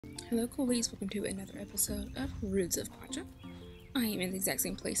Hello Ghoulies, welcome to another episode of Roots of Pacha. I am in the exact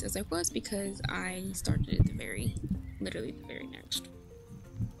same place as I was because I started at literally the very next.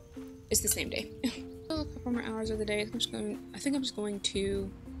 It's the same day. So a couple more hours of the day. I think I'm just going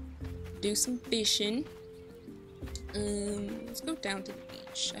to do some fishing. Let's go down to the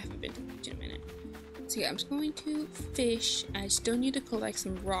beach. I haven't been to the beach in a minute. So yeah, I'm just going to fish. I still need to collect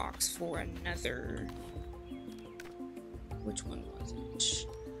some rocks for another... Which one was it?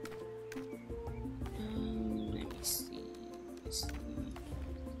 Let me see.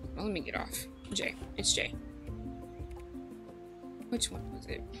 Well, let me get off. J. It's J. Which one was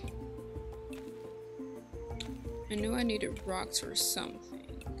it? I knew I needed rocks for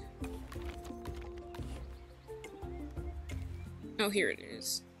something. Oh, here it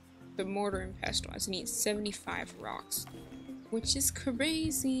is. The mortar and pestle. I need 75 rocks, which is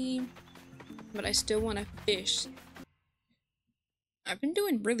crazy. But I still want to fish. I've been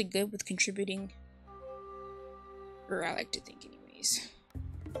doing really good with contributing. Or I like to think anyways.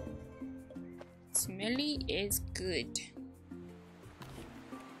 Smelly is good.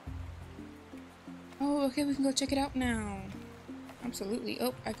 Oh, okay, we can go check it out now. Absolutely.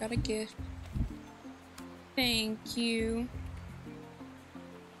 Oh, I got a gift. Thank you.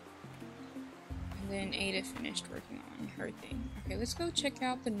 And then Ada finished working on her thing. Okay, let's go check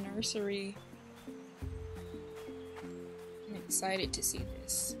out the nursery. I'm excited to see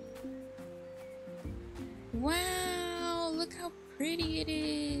this. Wow, look how pretty it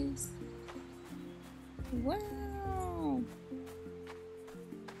is. Wow.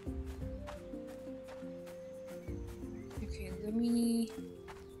 Okay, let me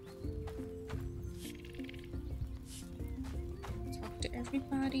talk to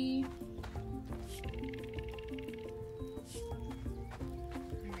everybody.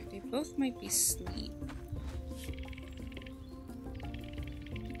 Alright, they both might be asleep.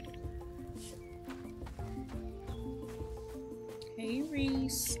 Hey,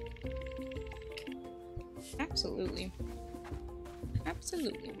 Reese. Absolutely.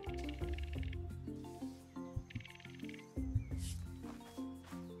 Absolutely.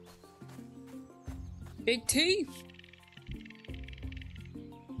 Big T.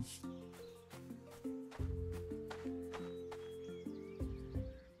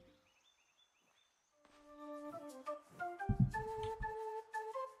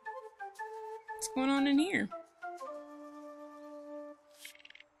 What's going on in here?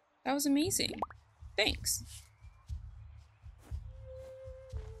 That was amazing. Thanks.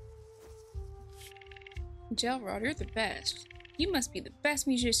 Gelrod, you're the best. You must be the best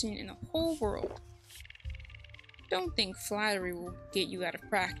musician in the whole world. Don't think flattery will get you out of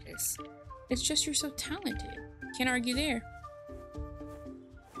practice. It's just you're so talented. Can't argue there.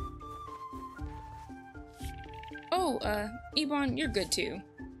 Oh, Ibon, you're good too.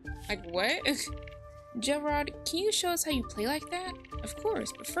 Like what? Gelrod, can you show us how you play like that? Of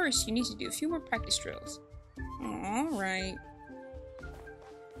course, but first you need to do a few more practice drills. Alright.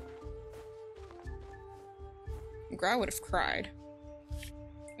 Girl, I would have cried.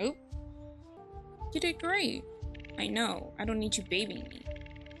 Oh. You did great. I know. I don't need you babying me.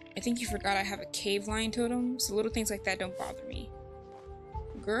 I think you forgot I have a cave lion totem, so little things like that don't bother me.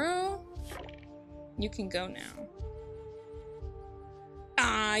 Girl, you can go now.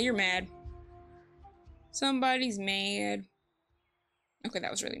 Ah, you're mad. Somebody's mad. Okay,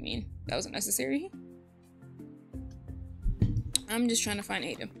 that was really mean. That was unnecessary. I'm just trying to find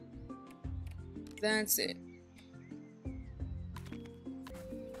Ada. That's it.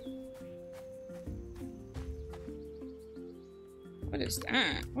 What is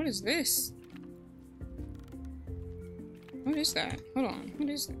that? What is this? What is that? Hold on. What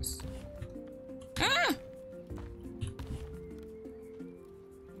is this? Ah!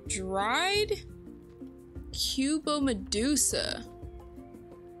 Dried Cubomedusa.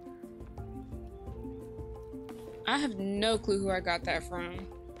 I have no clue who I got that from.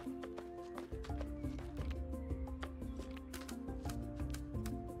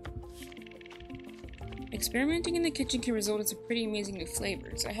 Experimenting in the kitchen can result in some pretty amazing new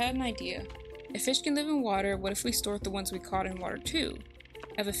flavors. I had an idea. If fish can live in water, what if we stored the ones we caught in water too?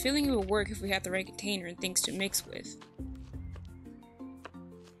 I have a feeling it will work if we have the right container and things to mix with.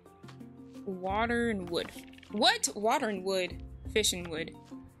 Water and wood. What? Water and wood. Fish and wood.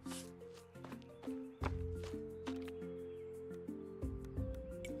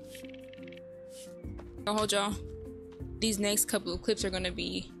 I'll hold y'all. These next couple of clips are gonna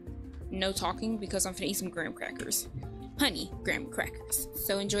be no talking because I'm finna eat some graham crackers. Honey graham crackers.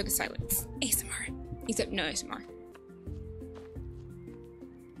 So enjoy the silence. ASMR. Except no ASMR.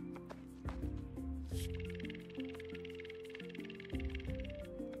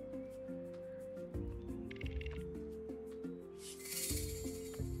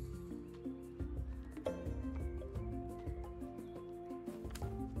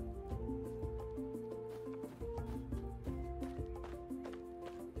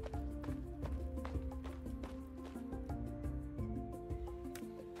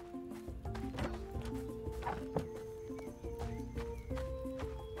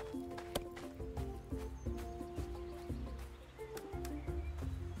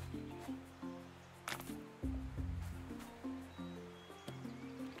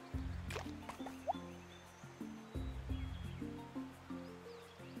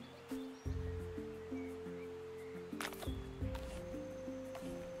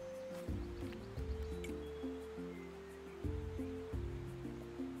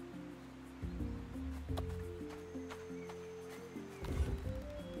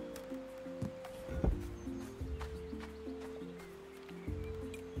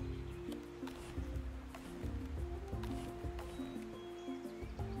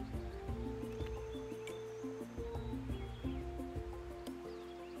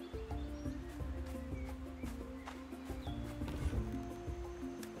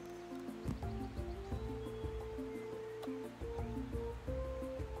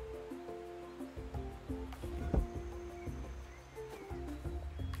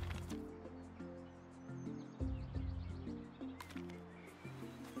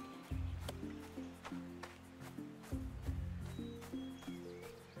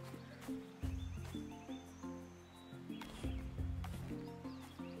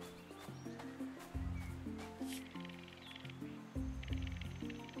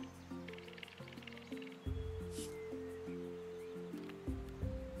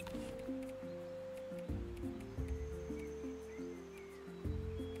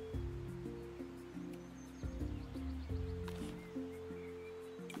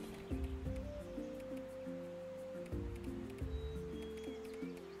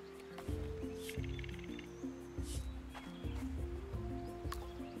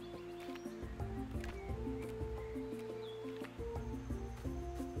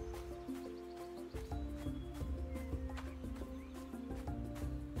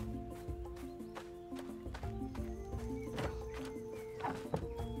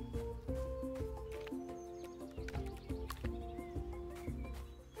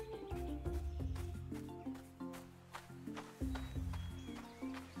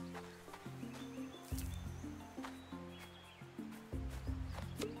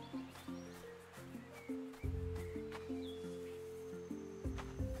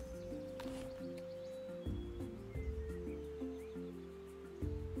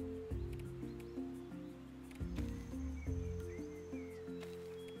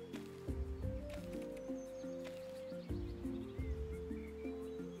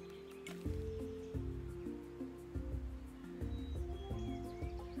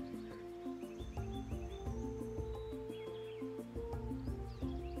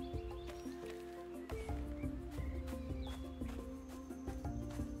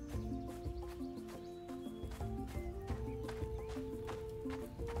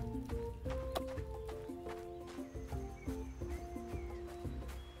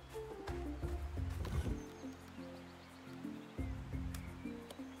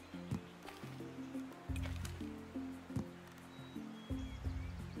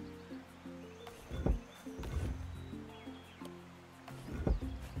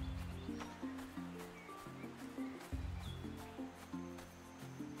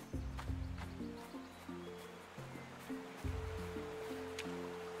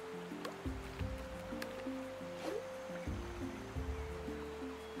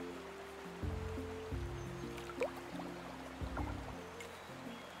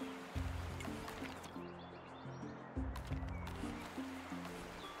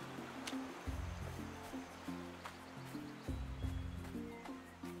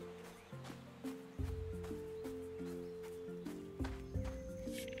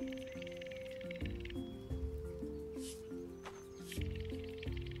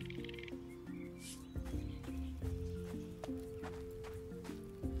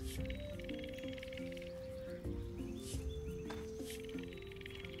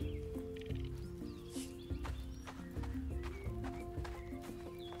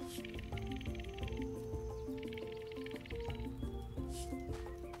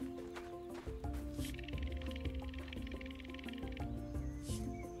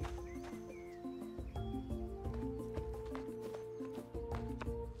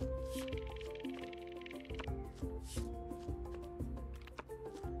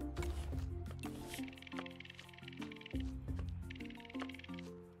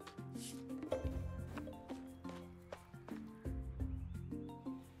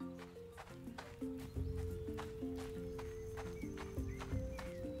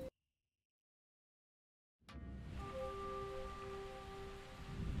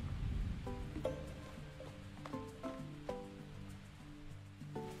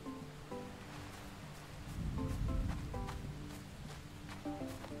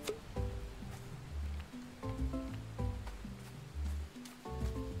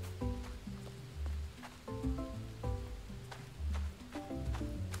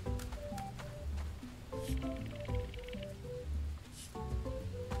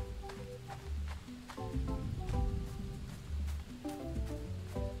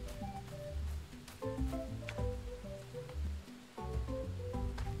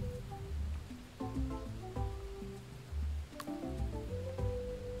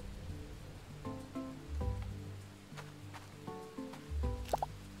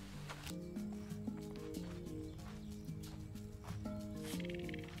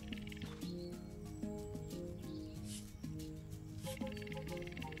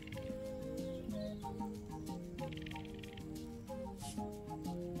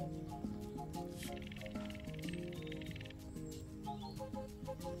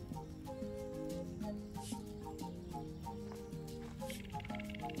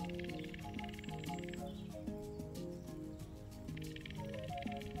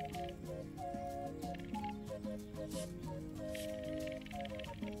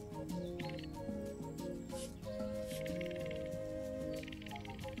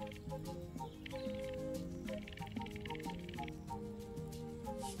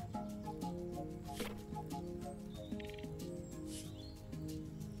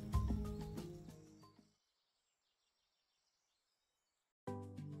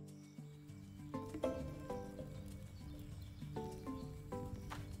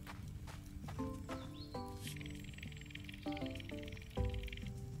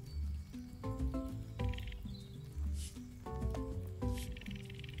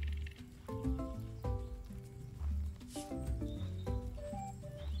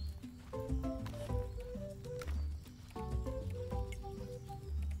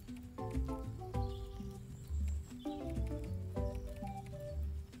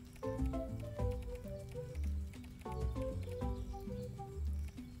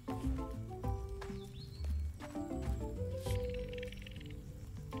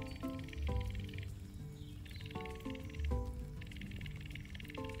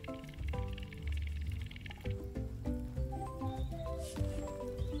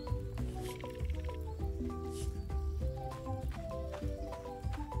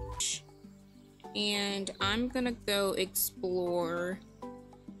 and I'm gonna go explore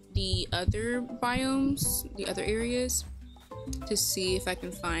the other biomes, the other areas, to see if I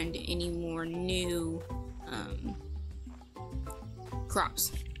can find any more new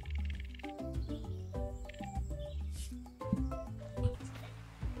crops.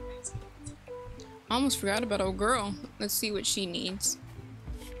 Almost forgot about old girl. Let's see what she needs.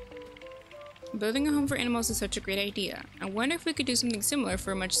 Building a home for animals is such a great idea. I wonder if we could do something similar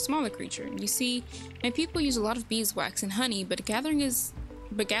for a much smaller creature. You see, my people use a lot of beeswax and honey, but gathering it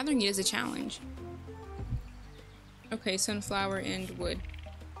is a challenge. Okay, sunflower and wood.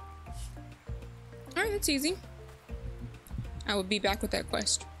 Alright, that's easy. I will be back with that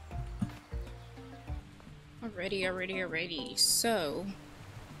quest. Alrighty. So,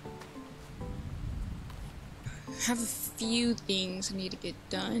 I have a few things I need to get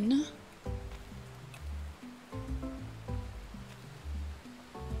done.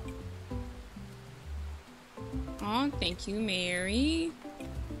 Oh, thank you, Mary.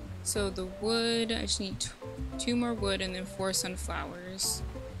 So the wood, I just need 2 more wood and then 4 sunflowers.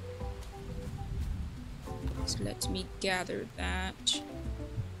 So let me gather that.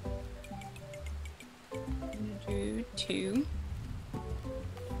 I'm gonna do 2.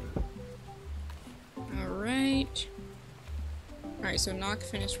 Alright, so Nock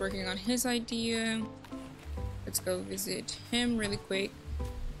finished working on his idea. Let's go visit him really quick.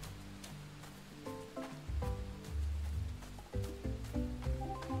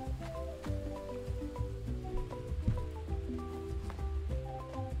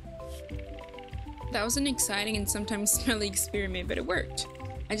 That was an exciting and sometimes smelly experiment, but it worked.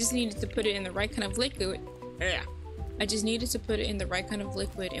 I just needed to put it in the right kind of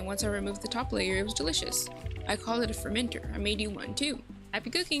liquid. And once I removed the top layer, it was delicious. I call it a fermenter. I made you one too. Happy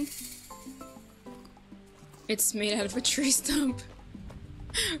cooking! It's made out of a tree stump.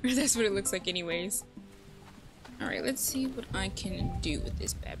 Or that's what it looks like anyways. Alright, let's see what I can do with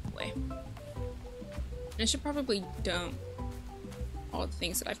this bad boy. I should probably dump all the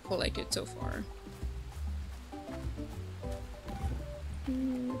things that I've collected so far.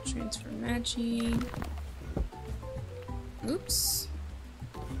 Transfer matching. Oops.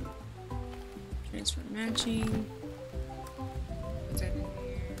 Transfer matching. Put that in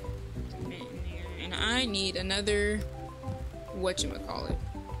there. Put that in there. And I need another whatchamacallit.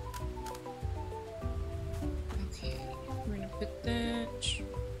 Okay, we're gonna put that.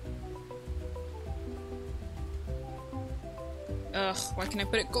 Ugh, why can't I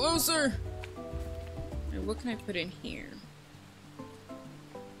put it closer? Alright, what can I put in here?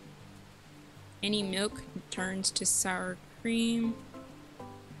 Any milk turns to sour cream.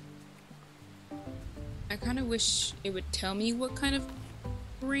 I kind of wish it would tell me what kind of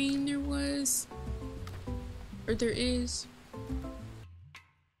grain there was. Or there is.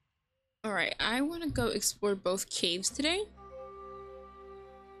 Alright, I want to go explore both caves today.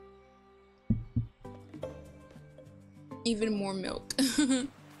 Even more milk.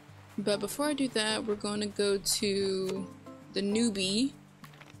 But before I do that, we're going to go to the newbie.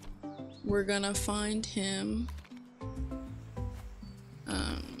 We're gonna find him.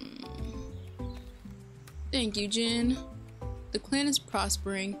 Thank you, Jen. The clan is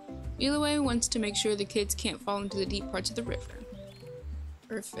prospering. Eliway wants to make sure the kids can't fall into the deep parts of the river.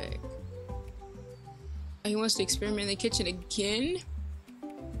 Perfect. He wants to experiment in the kitchen again?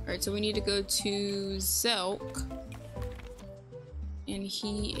 Alright, so we need to go to Zelk. And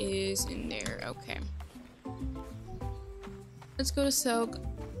he is in there. Okay. Let's go to Zelk.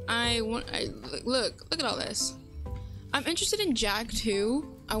 Look at all this. I'm interested in Jack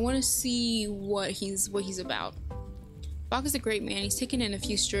too. I want to see what he's about. Bach is a great man. He's taken in a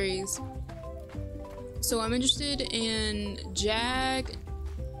few strays. So I'm interested in Jack.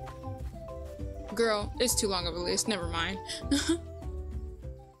 Girl, it's too long of a list. Never mind.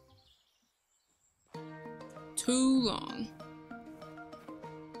 Too long.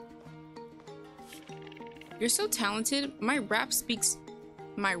 You're so talented. My rap speaks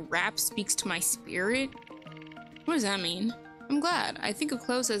to my spirit? What does that mean? I'm glad. I think of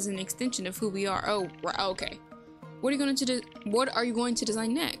clothes as an extension of who we are. Oh, okay. What are you going to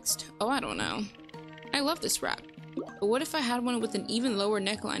design next? Oh, I don't know. I love this wrap. But what if I had one with an even lower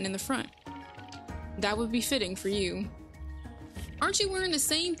neckline in the front? That would be fitting for you. Aren't you wearing the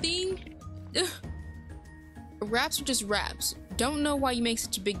same thing? Ugh. Wraps are just wraps. Don't know why you make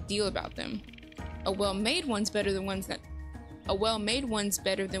such a big deal about them. A well-made one's better than one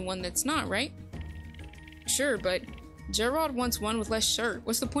that's not, right? Sure, but Gerard wants one with less shirt.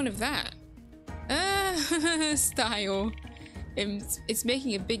 What's the point of that? Style. It's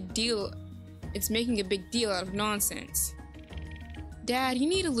making a big deal. It's making a big deal out of nonsense. Dad, you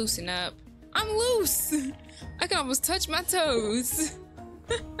need to loosen up. I'm loose! I can almost touch my toes.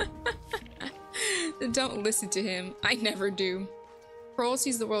 Don't listen to him. I never do. Pearl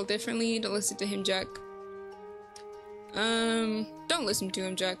sees the world differently. Don't listen to him, Jack. Don't listen to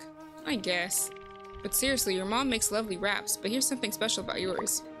him, Jack. I guess. But seriously, your mom makes lovely raps, but here's something special about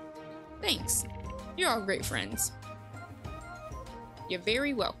yours. Thanks. You're all great friends. You're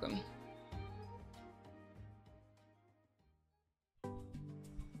very welcome.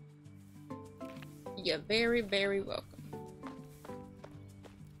 You're very, very welcome.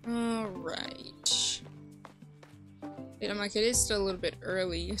 Alright. I'm like, it is still a little bit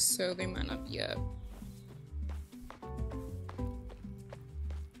early, so they might not be up.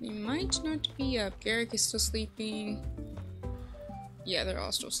 They might not be up. Garrick is still sleeping. Yeah, they're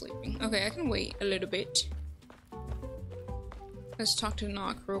all still sleeping. Okay, I can wait a little bit. Let's talk to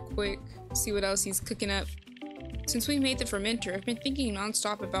Nock real quick. See what else he's cooking up. Since we made the fermenter, I've been thinking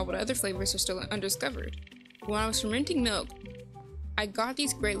non-stop about what other flavors are still undiscovered. When I was fermenting milk, I got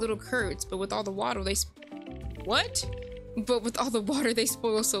these great little curds, but with all the water they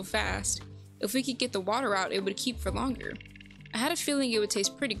spoil so fast. If we could get the water out, it would keep for longer. I had a feeling it would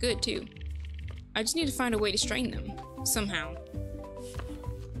taste pretty good too. I just need to find a way to strain them, somehow.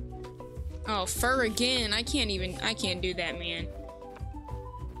 Oh, fur again. I can't do that, man.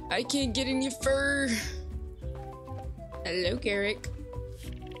 I can't get any fur. Hello, Garrick.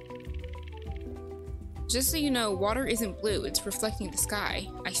 Just so you know, water isn't blue, it's reflecting the sky,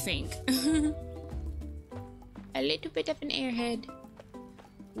 I think. A little bit of an airhead.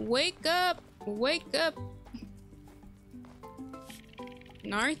 Wake up! Wake up!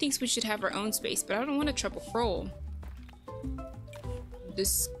 Nari thinks we should have our own space, but I don't want to trouble Kroll.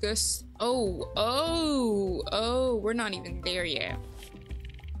 Discuss. Oh, we're not even there yet.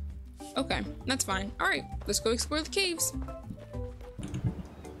 Okay, that's fine. Alright, let's go explore the caves.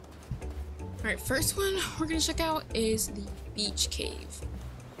 Alright, first one we're gonna check out is the beach cave.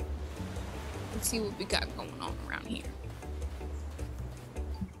 Let's see what we got going on around here.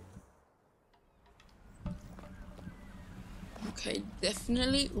 Okay,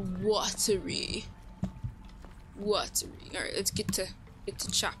 definitely watery. Watery. Alright, let's get to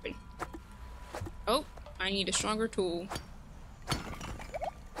chopping. Oh, I need a stronger tool.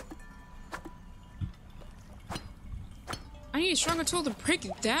 I need a stronger tool to break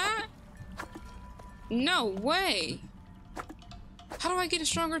that? No way. How do I get a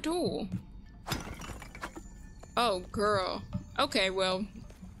stronger tool? Oh, girl. Okay, well,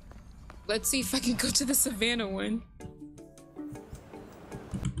 let's see if I can go to the savannah one.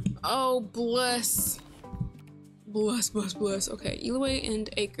 Oh, bless. Bless, bless, bless. Okay, Eloy and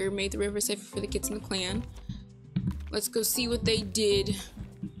Acre made the river safer for the kids in the clan. Let's go see what they did.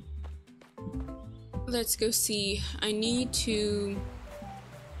 Let's go see. I need to...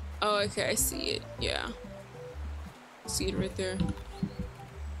 Oh, okay, I see it. Yeah. See it right there.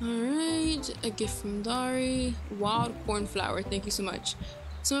 Alright, a gift from Dari. Wild cornflower, thank you so much.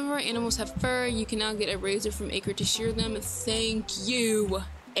 Some of our animals have fur. You can now get a razor from Acre to shear them. Thank you,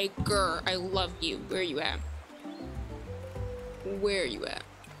 Acre. I love you. Where are you at? Where are you at?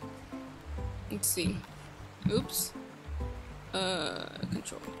 Let's see. Oops.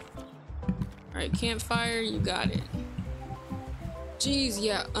 Control. Alright, campfire, you got it. Jeez,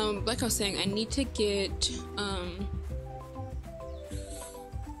 yeah, like I was saying, I need to get,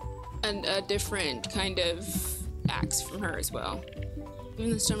 a different kind of axe from her as well. In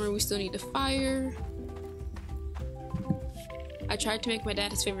the summer, we still need a fire. I tried to make my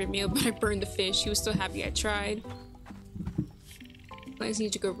dad his favorite meal, but I burned the fish. He was so happy I tried. Plants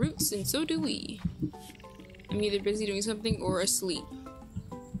need to grow roots, and so do we. I'm either busy doing something or asleep.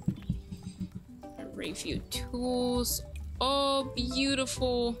 A few tools. Oh,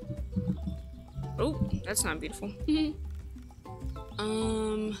 beautiful. Oh, that's not beautiful.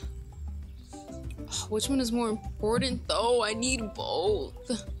 Which one is more important though? I need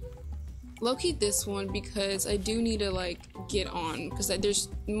both. Low-key this one because I do need to like get on because there's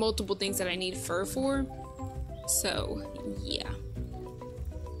multiple things that I need fur for. So yeah.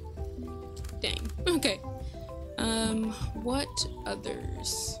 Dang. Okay. What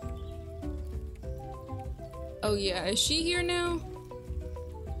others? Oh yeah, is she here now?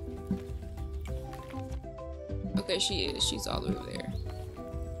 Okay, she is. She's all over there.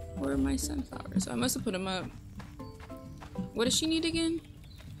 Where are my sunflowers? I must have put them up. What does she need again?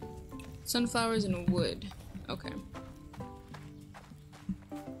 Sunflowers and wood. Okay.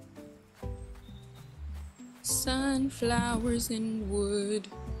 Sunflowers and wood.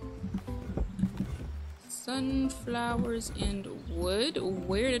 Sunflowers and wood?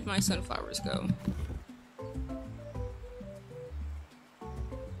 Where did my sunflowers go?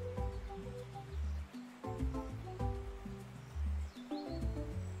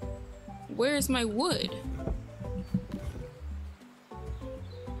 where's my wood?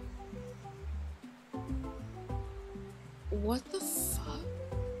 What the fuck?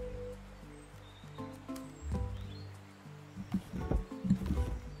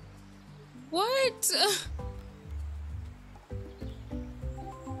 What?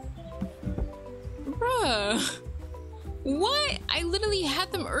 Bruh. What? I literally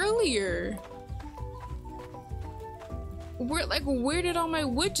had them earlier. Where did all my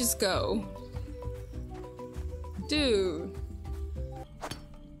wood just go? Dude.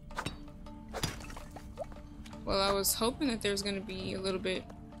 Well, I was hoping that there was gonna be a little bit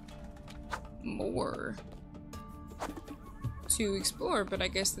more to explore, but I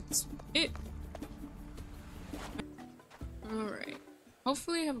guess that's it. Alright.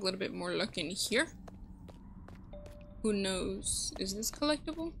 Hopefully I have a little bit more luck in here. Who knows? Is this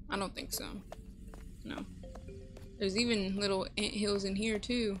collectible? I don't think so. No. There's even little ant hills in here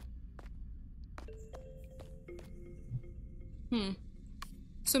too.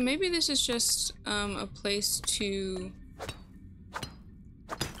 So maybe this is just a place to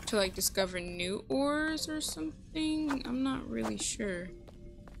like discover new ores or something. I'm not really sure.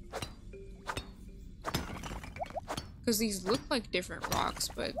 Because these look like different rocks,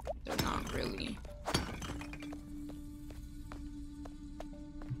 but they're not really.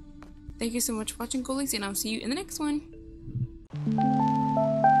 Thank you so much for watching, Ghoulies, and I'll see you in the next one.